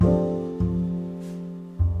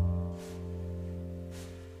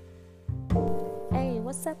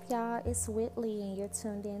What's up, y'all? It's Whitley, and you're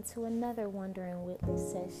tuned in to another Wondering Whitley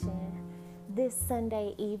session. This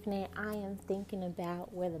Sunday evening, I am thinking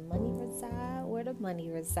about where the money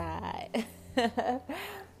reside.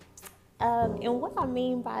 And what I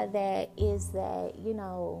mean by that is that,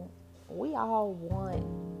 we all want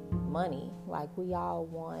money. Like, we all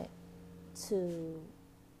want to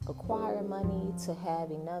acquire money, to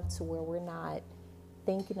have enough to where we're not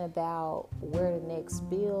thinking about where the next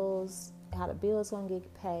how the bills gonna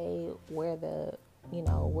get paid, where the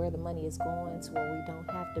money is going, to where we don't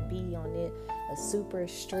have to be on a super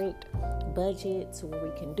strict budget, to where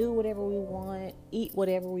we can do whatever we want, eat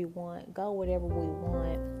whatever we want, go whatever we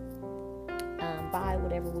want, buy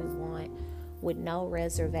whatever we want, with no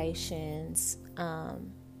reservations, or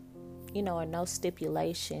no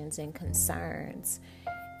stipulations and concerns.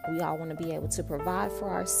 We all want to be able to provide for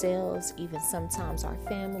ourselves, even sometimes our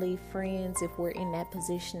family, friends, if we're in that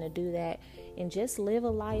position to do that, and just live a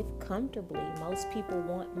life comfortably. Most people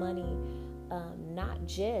want money, not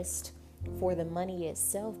just for the money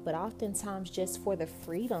itself, but oftentimes just for the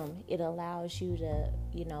freedom it allows you to,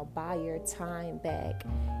 buy your time back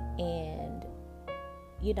and,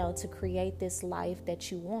 to create this life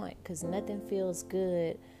that you want, because nothing feels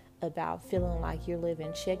good about feeling like you're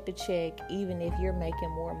living check to check, even if you're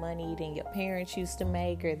making more money than your parents used to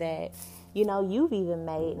make, or that, you've even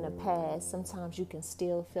made in the past. Sometimes you can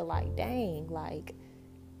still feel like, dang, like,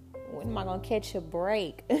 when am I going to catch a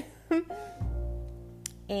break?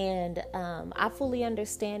 And I fully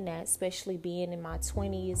understand that, especially being in my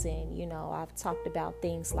 20s. And, I've talked about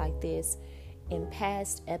things like this in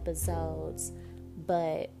past episodes,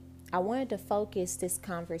 but I wanted to focus this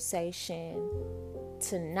conversation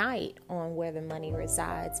tonight on where the money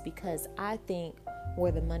resides, because I think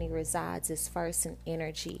where the money resides is first in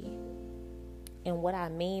energy. And what I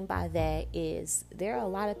mean by that is there are a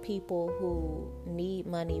lot of people who need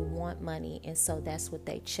money, want money, and so that's what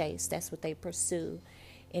they chase, that's what they pursue,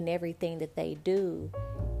 and everything that they do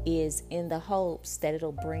is in the hopes that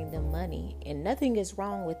it'll bring them money. And nothing is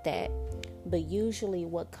wrong with that, but usually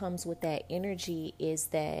what comes with that energy is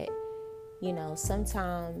that,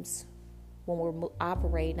 sometimes when we're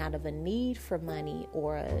operating out of a need for money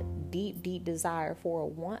or a deep, deep desire for a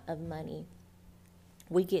want of money,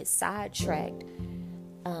 we get sidetracked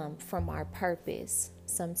from our purpose.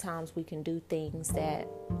 Sometimes we can do things that,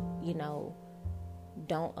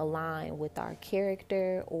 don't align with our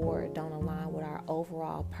character or don't align with our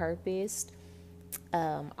overall purpose.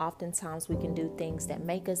 Oftentimes we can do things that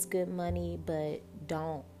make us good money, but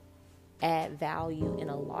don't add value in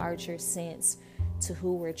a larger sense to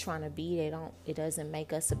who we're trying to be. It doesn't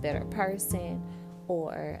make us a better person,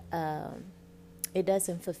 or it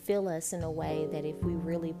doesn't fulfill us in a way that if we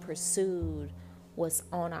really pursued what's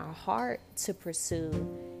on our heart to pursue,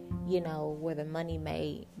 where the money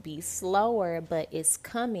may be slower, but it's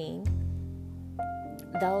coming,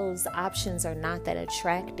 those options are not that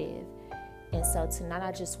attractive. And so tonight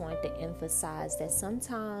I just wanted to emphasize that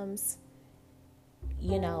sometimes,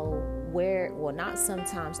 not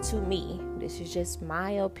sometimes, to me, this is just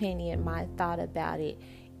my opinion, my thought about it,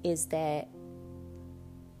 is that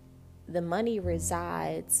the money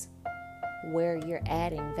resides where you're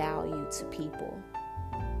adding value to people.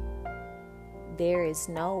 There is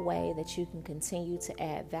no way that you can continue to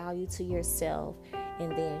add value to yourself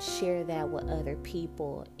and then share that with other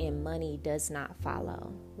people, and money does not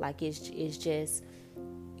follow. Like, it's just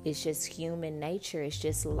human nature. It's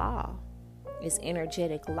just law. It's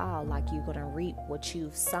energetic law. Like, you're going to reap what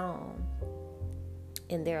you've sown.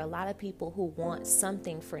 And there are a lot of people who want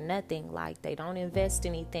something for nothing. Like, they don't invest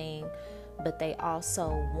anything, but they also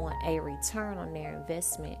want a return on their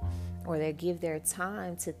investment, or they give their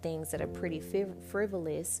time to things that are pretty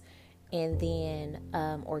frivolous, and then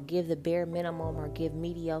or give the bare minimum, or give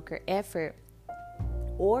mediocre effort,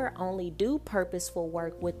 or only do purposeful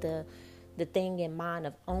work with the thing in mind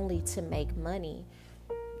of only to make money.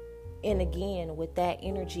 And again, with that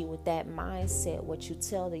energy, with that mindset, what you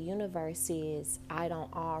tell the universe is, I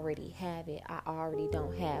don't already have it. I already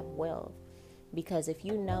don't have wealth. Because if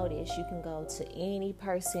you notice, you can go to any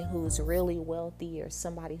person who's really wealthy, or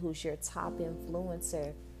somebody who's your top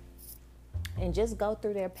influencer, and just go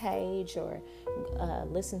through their page, or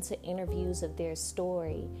listen to interviews of their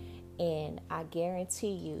story. And I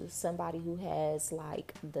guarantee you, somebody who has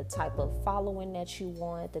like the type of following that you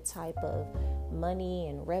want, the type of money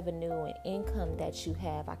and revenue and income that you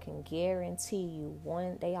have, I can guarantee you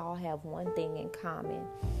they all have one thing in common,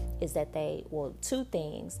 is that two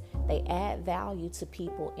things. They add value to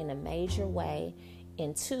people in a major way,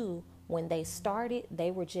 and two, when they started, they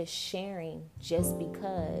were just sharing just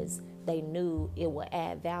because they knew it would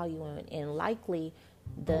add value, and likely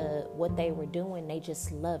what they were doing, they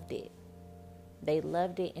just loved it. They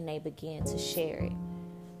loved it and they began to share it.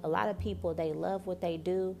 A lot of people, they love what they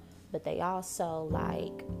do, but they also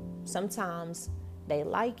sometimes they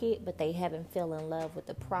like it, but they haven't fell in love with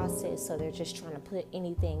the process. So they're just trying to put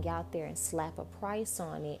anything out there and slap a price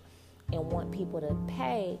on it and want people to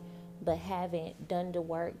pay, but haven't done the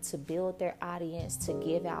work to build their audience, to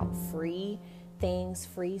give out free things,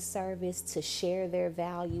 free service, to share their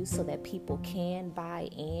value so that people can buy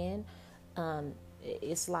in.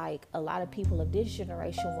 It's like a lot of people of this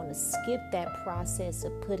generation want to skip that process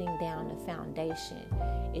of putting down the foundation.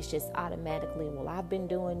 It's just automatically, well, I've been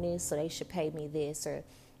doing this, so they should pay me this, or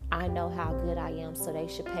I know how good I am, so they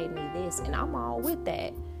should pay me this. And I'm all with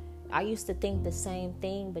that. I used to think the same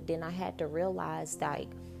thing, but then I had to realize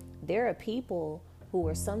there are people who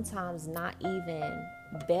are sometimes not even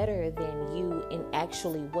better than you in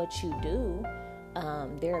actually what you do.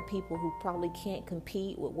 There are people who probably can't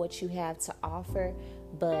compete with what you have to offer,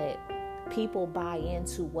 but people buy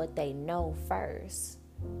into what they know first,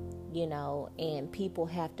 and people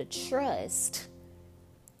have to trust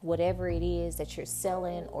whatever it is that you're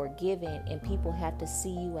selling or giving, and people have to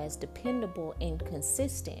see you as dependable and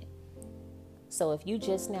consistent. So if you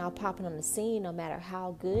just now popping on the scene, no matter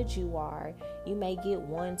how good you are, you may get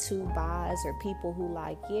 1-2 buys or people who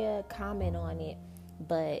comment on it.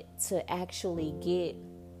 But to actually get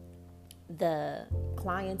the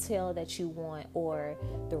clientele that you want or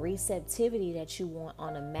the receptivity that you want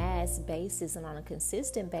on a mass basis and on a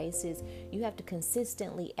consistent basis, you have to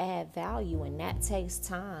consistently add value, and that takes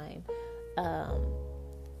time.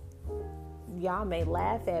 Y'all may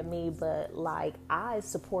laugh at me, but I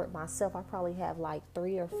support myself. I probably have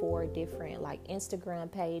 3 or 4 different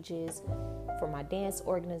Instagram pages for my dance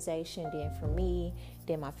organization, then for me,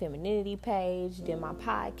 then my femininity page, then my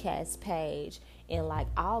podcast page. And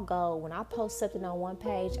I'll go, when I post something on one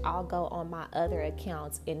page, I'll go on my other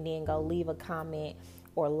accounts and then go leave a comment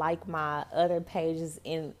or my other pages.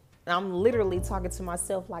 And I'm literally talking to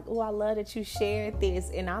myself oh, I love that you shared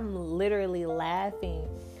this. And I'm literally laughing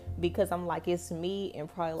because I'm it's me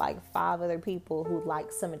and probably 5 other people who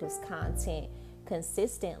like some of this content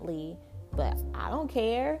consistently, but I don't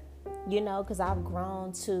care, because I've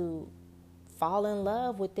grown to fall in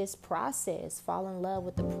love with this process, fall in love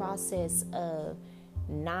with the process of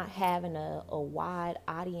not having a wide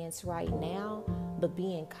audience right now, but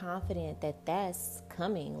being confident that that's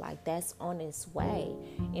coming, that's on its way.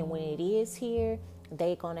 And when it is here,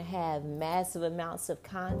 they're going to have massive amounts of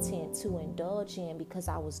content to indulge in because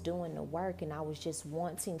I was doing the work and I was just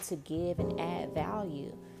wanting to give and add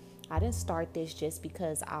value. I didn't start this just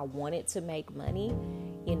because I wanted to make money.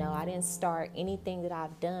 I didn't start anything that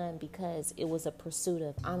I've done because it was a pursuit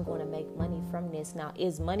of, I'm going to make money from this. Now,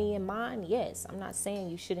 is money in mind? Yes. I'm not saying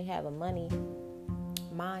you shouldn't have a money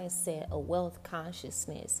mindset, a wealth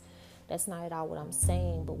consciousness. That's not at all what I'm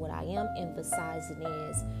saying, but what I am emphasizing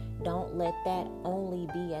is don't let that only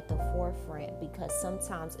be at the forefront, because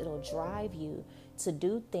sometimes it'll drive you to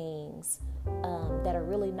do things that are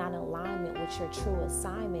really not in alignment with your true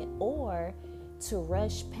assignment, or to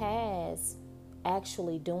rush past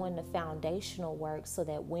actually doing the foundational work so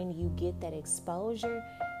that when you get that exposure,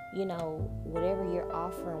 whatever you're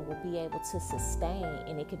offering will be able to sustain,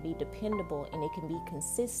 and it can be dependable and it can be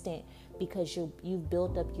consistent because you've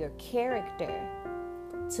built up your character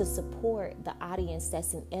to support the audience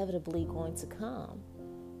that's inevitably going to come.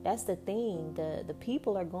 That's the thing. The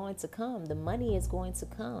people are going to come. The money is going to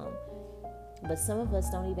come. But some of us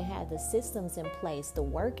don't even have the systems in place, the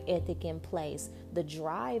work ethic in place, the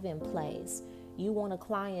drive in place. You want a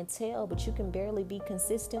clientele, but you can barely be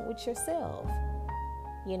consistent with yourself.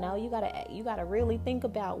 You gotta really think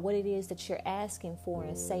about what it is that you're asking for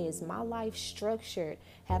and say, is my life structured?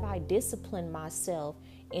 Have I disciplined myself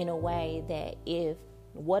in a way that if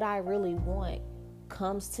what I really want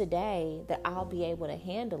comes today, that I'll be able to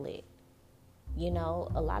handle it?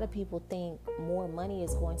 A lot of people think more money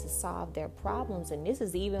is going to solve their problems. And this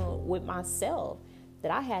is even with myself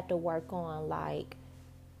that I had to work on.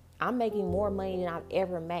 I'm making more money than I've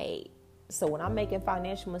ever made. So when I'm making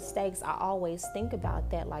financial mistakes, I always think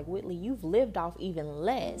about that. Whitley, you've lived off even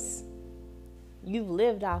less. You've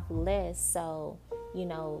lived off less. So,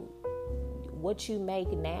 what you make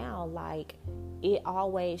now, it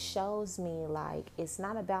always shows me, it's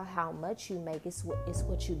not about how much you make. It's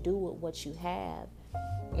what you do with what you have.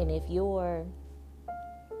 And if you're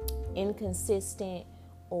inconsistent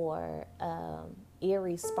or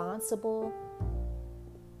irresponsible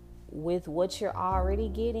with what you're already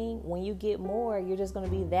getting, when you get more, you're just going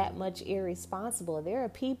to be that much irresponsible. There are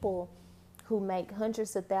people who make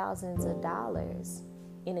hundreds of thousands of dollars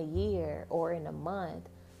in a year or in a month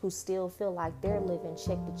who still feel like they're living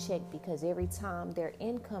check to check because every time their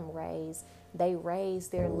income raise, they raise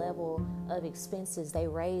their level of expenses, they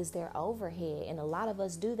raise their overhead. And a lot of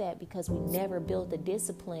us do that because we never built the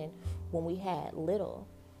discipline when we had little.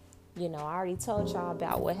 I already told y'all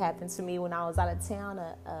about what happened to me when I was out of town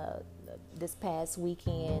this past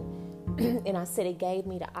weekend. And I said it gave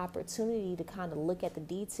me the opportunity to kind of look at the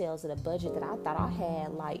details of the budget that I thought I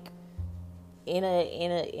had, like, in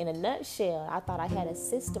a nutshell. I thought I had a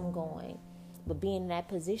system going, but being in that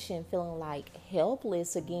position, feeling like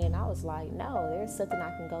helpless again, I was like, no, there's something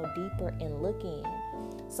I can go deeper and look in.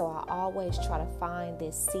 So I always try to find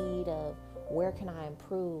this seed of where can I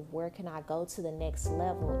improve? Where can I go to the next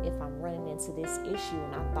level if I'm running into this issue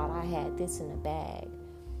and I thought I had this in the bag?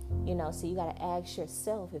 So you got to ask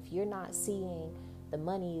yourself, if you're not seeing the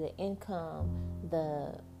money, the income,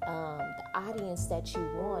 the audience that you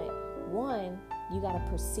want, one, you got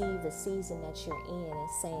to perceive the season that you're in and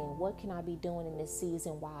saying, what can I be doing in this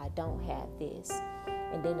season while I don't have this?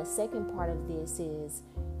 And then the second part of this is,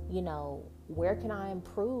 where can I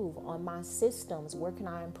improve on my systems? Where can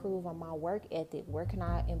I improve on my work ethic? Where can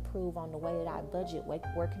I improve on the way that I budget?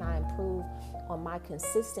 Where can I improve on my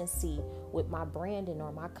consistency with my branding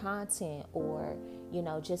or my content, or,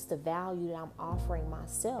 just the value that I'm offering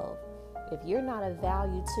myself? If you're not a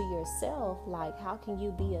value to yourself, like, how can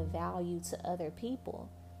you be a value to other people?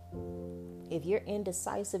 If you're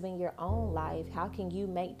indecisive in your own life, how can you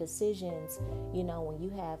make decisions, when you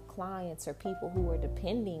have clients or people who are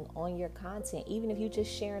depending on your content, even if you're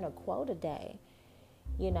just sharing a quote a day,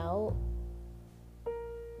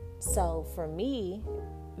 So for me,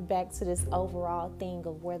 back to this overall thing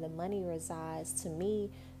of where the money resides, to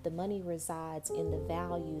me, the money resides in the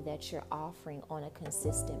value that you're offering on a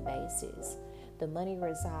consistent basis. The money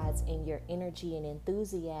resides in your energy and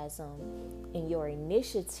enthusiasm, in your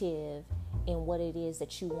initiative, in what it is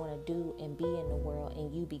that you want to do and be in the world,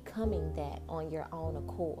 and you becoming that on your own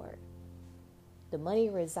accord. The money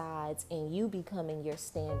resides in you becoming your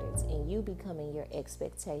standards, in you becoming your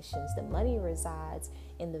expectations. The money resides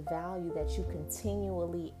in the value that you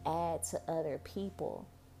continually add to other people.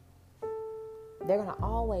 They're going to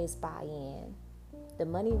always buy in. The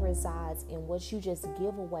money resides in what you just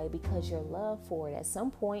give away because your love for it. At some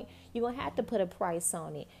point, you're going to have to put a price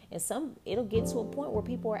on it. And it'll get to a point where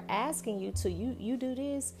people are asking you to, you do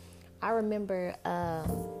this. I remember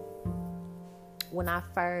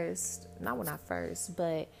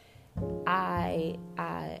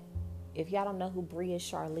if y'all don't know who Bria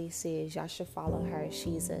Charlize is, y'all should follow her.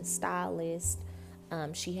 She's a stylist.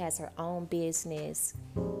 She has her own business,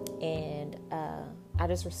 and I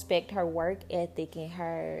just respect her work ethic and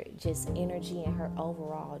her just energy and her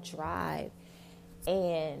overall drive.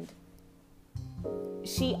 And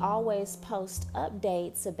she always posts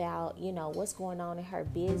updates about, what's going on in her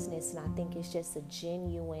business. And I think it's just a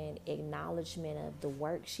genuine acknowledgement of the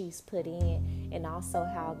work she's put in, and also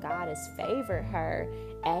how God has favored her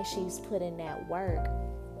as she's put in that work.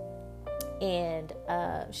 And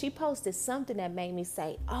she posted something that made me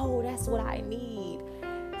say, oh, that's what I need.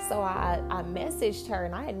 So I messaged her,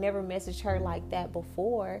 and I had never messaged her like that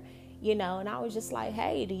before, and I was just like,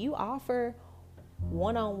 hey, do you offer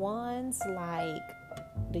one-on-ones? Like,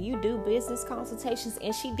 do you do business consultations?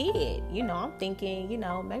 And she did. I'm thinking,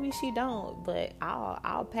 maybe she don't, but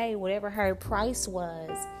I'll pay whatever her price was.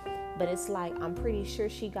 But it's like, I'm pretty sure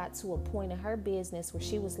she got to a point in her business where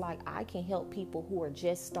she was like, I can help people who are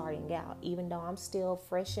just starting out. Even though I'm still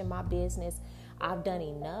fresh in my business, I've done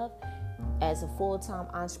enough as a full-time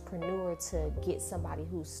entrepreneur to get somebody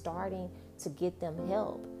who's starting, to get them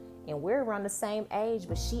help. And we're around the same age,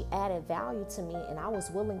 but she added value to me, and I was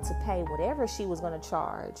willing to pay whatever she was going to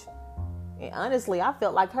charge. And honestly, I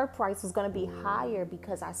felt like her price was going to be higher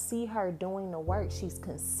because I see her doing the work. She's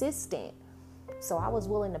consistent. So I was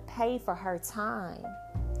willing to pay for her time.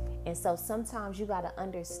 And so sometimes you got to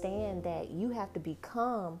understand that you have to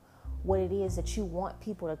become what it is that you want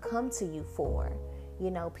people to come to you for.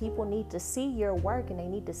 People need to see your work, and they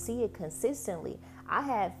need to see it consistently. I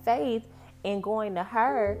had faith in going to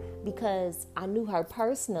her because I knew her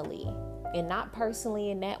personally, and not personally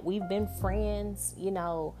in that we've been friends,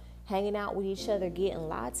 hanging out with each other, getting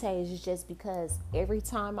lattes. It's just because every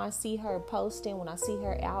time I see her posting, when I see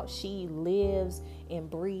her out, she lives and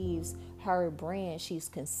breathes her brand. She's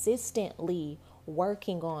consistently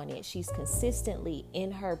working on it. She's consistently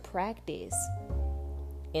in her practice.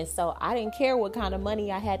 And so I didn't care what kind of money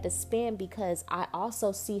I had to spend because I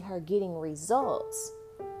also see her getting results.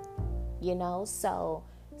 So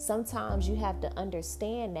sometimes you have to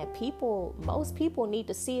understand that most people need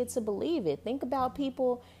to see it to believe it. Think about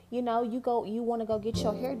people, you want to go get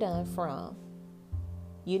your hair done from.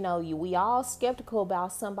 We all skeptical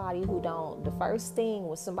about somebody who don't. The first thing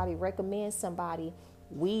when somebody recommends somebody,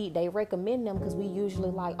 they recommend them because we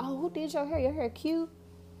usually like, oh, who did your hair? Your hair cute.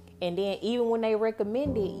 And then even when they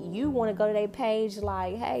recommend it, you want to go to their page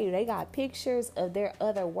like, hey, they got pictures of their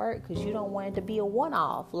other work because you don't want it to be a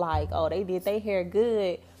one-off. Like, oh, they did their hair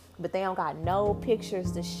good, but they don't got no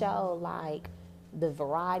pictures to show like the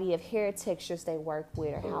variety of hair textures they work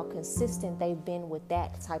with or how consistent they've been with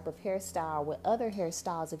that type of hairstyle with other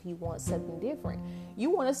hairstyles. If you want something different,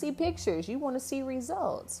 you want to see pictures, you want to see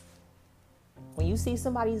results. When you see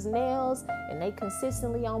somebody's nails and they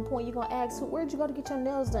consistently on point, you're going to ask, where'd you go to get your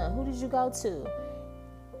nails done? Who did you go to?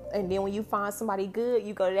 And then when you find somebody good,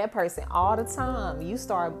 you go to that person all the time.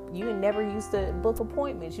 You never used to book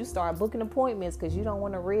appointments. You start booking appointments because you don't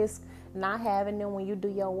want to risk not having them when you do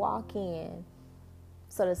your walk-in.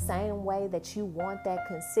 So the same way that you want that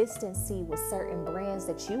consistency with certain brands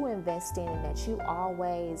that you invest in and that you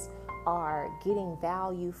always are getting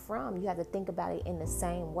value from, you have to think about it in the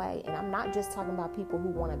same way. And I'm not just talking about people who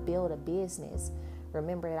want to build a business.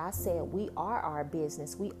 Remember that I said we are our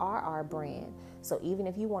business. We are our brand. So even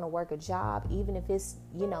if you want to work a job, even if it's,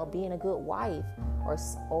 being a good wife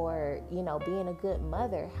or being a good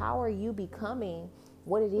mother, how are you becoming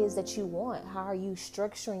what it is that you want? How are you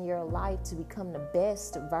structuring your life to become the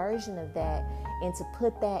best version of that and to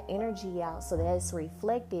put that energy out so that it's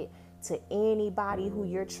reflected to anybody who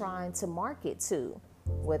you're trying to market to?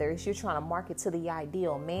 Whether it's you're trying to market to the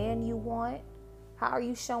ideal man you want, how are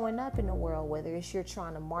you showing up in the world? Whether it's you're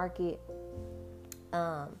trying to market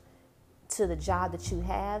to the job that you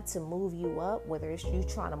have to move you up, whether it's you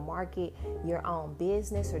trying to market your own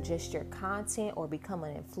business or just your content or become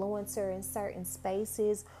an influencer in certain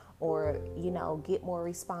spaces or, get more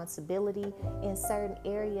responsibility in certain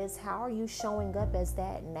areas. How are you showing up as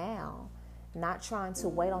that now? Not trying to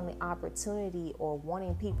wait on the opportunity or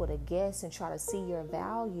wanting people to guess and try to see your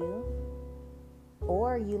value.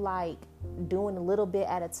 Or you like doing a little bit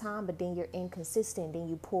at a time, but then you're inconsistent, then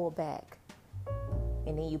you pull back.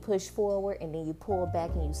 And then you push forward and then you pull back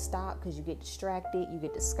and you stop because you get distracted, you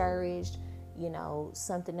get discouraged,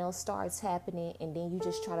 something else starts happening and then you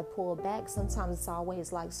just try to pull back. Sometimes it's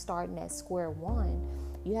always like starting at square one.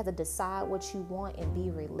 You have to decide what you want and be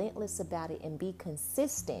relentless about it and be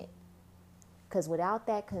consistent. Because without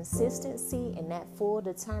that consistency and that full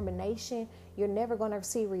determination, you're never going to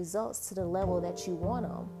see results to the level that you want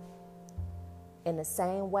them. In the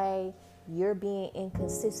same way, you're being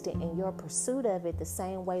inconsistent in your pursuit of it, the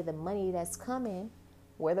same way the money that's coming,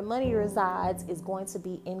 where the money resides, is going to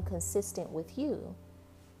be inconsistent with you.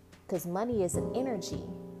 Because money is an energy.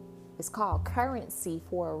 It's called currency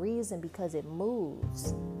for a reason because it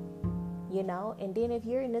moves. And then if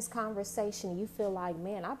you're in this conversation, you feel like,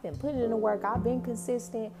 man, I've been putting in the work. I've been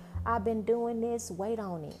consistent. I've been doing this. Wait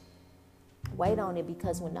on it. Wait on it,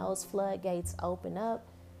 because when those floodgates open up,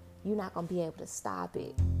 you're not going to be able to stop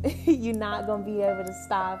it. You're not going to be able to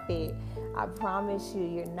stop it. I promise you,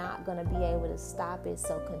 you're not going to be able to stop it.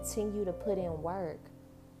 So continue to put in work.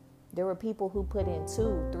 There were people who put in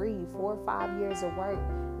 2, 3, 4, 5 years of work,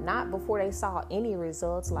 not before they saw any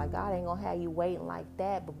results. Like, God ain't going to have you waiting like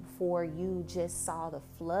that, but before you just saw the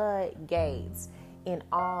floodgates in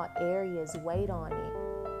all areas. Wait on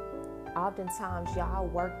it. Oftentimes, y'all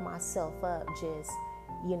work myself up just,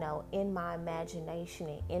 in my imagination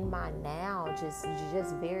and in my now, just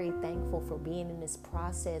very thankful for being in this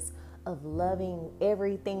process of loving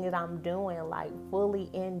everything that I'm doing, like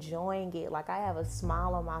fully enjoying it. Like I have a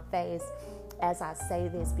smile on my face as I say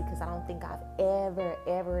this, because I don't think I've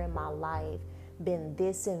ever in my life been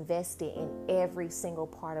this invested in every single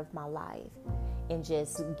part of my life, and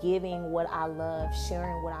just giving what I love,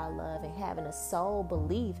 sharing what I love, and having a soul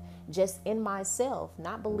belief just in myself.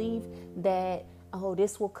 Not believe that, oh,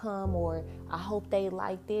 this will come, or I hope they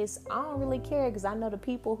like this. I don't really care, because I know the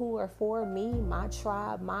people who are for me, my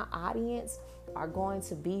tribe, my audience, are going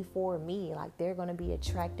to be for me. Like, they're going to be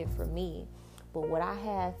attracted for me. But what I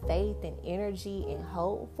have faith and energy and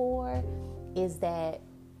hope for is that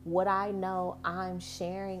what I know I'm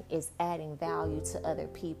sharing is adding value to other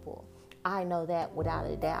people. I know that without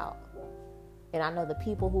a doubt. And I know the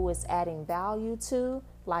people who it's adding value to,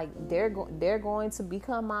 like, they're going to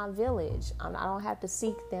become my village. I don't have to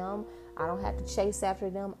seek them. I don't have to chase after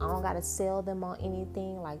them. I don't got to sell them on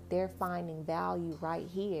anything. Like, they're finding value right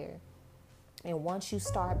here. And once you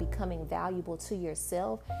start becoming valuable to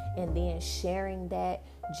yourself and then sharing that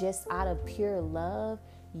just out of pure love,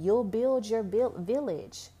 you'll build your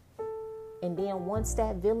village. And then once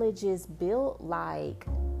that village is built, like,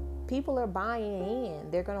 people are buying in.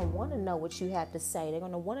 They're going to want to know what you have to say. They're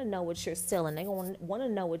going to want to know what you're selling. They're going to want to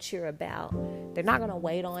know what you're about. They're not going to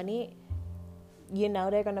wait on it. You know,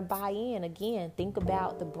 they're going to buy in. Again, think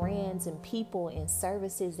about the brands and people and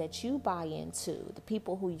services that you buy into, the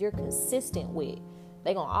people who you're consistent with.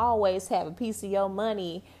 They're going to always have a piece of your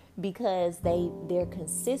money because they're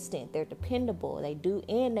consistent, they're dependable, they do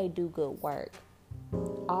good work.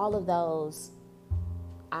 All of those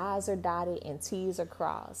I's are dotted and T's are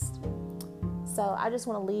crossed. So I just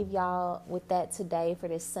want to leave y'all with that today for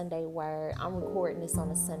this Sunday word. I'm recording this on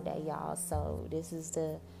a Sunday, y'all. So this is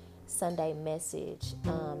the Sunday message.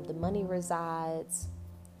 The money resides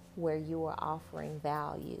where you are offering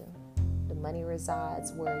value. The money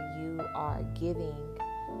resides where you are giving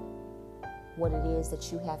what it is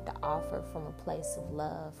that you have to offer from a place of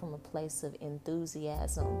love, from a place of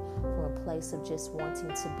enthusiasm, from a place of just wanting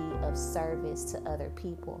to be of service to other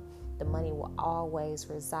people. The money will always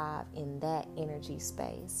reside in that energy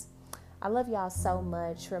space. I love y'all so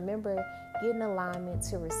much. Remember, get in alignment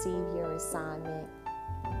to receive your assignment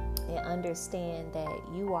and understand that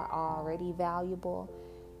you are already valuable.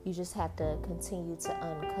 You just have to continue to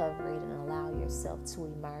uncover it and allow yourself to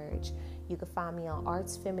emerge. You can find me on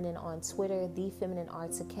Arts Feminine on Twitter, The Feminine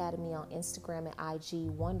Arts Academy on Instagram and IG,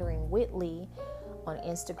 Wondering Whitley on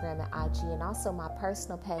Instagram and IG, and also my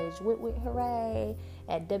personal page, Whit Hooray,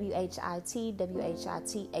 at WHIT HURRAY,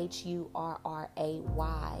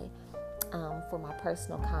 for my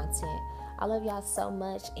personal content. I love y'all so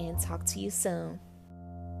much and talk to you soon.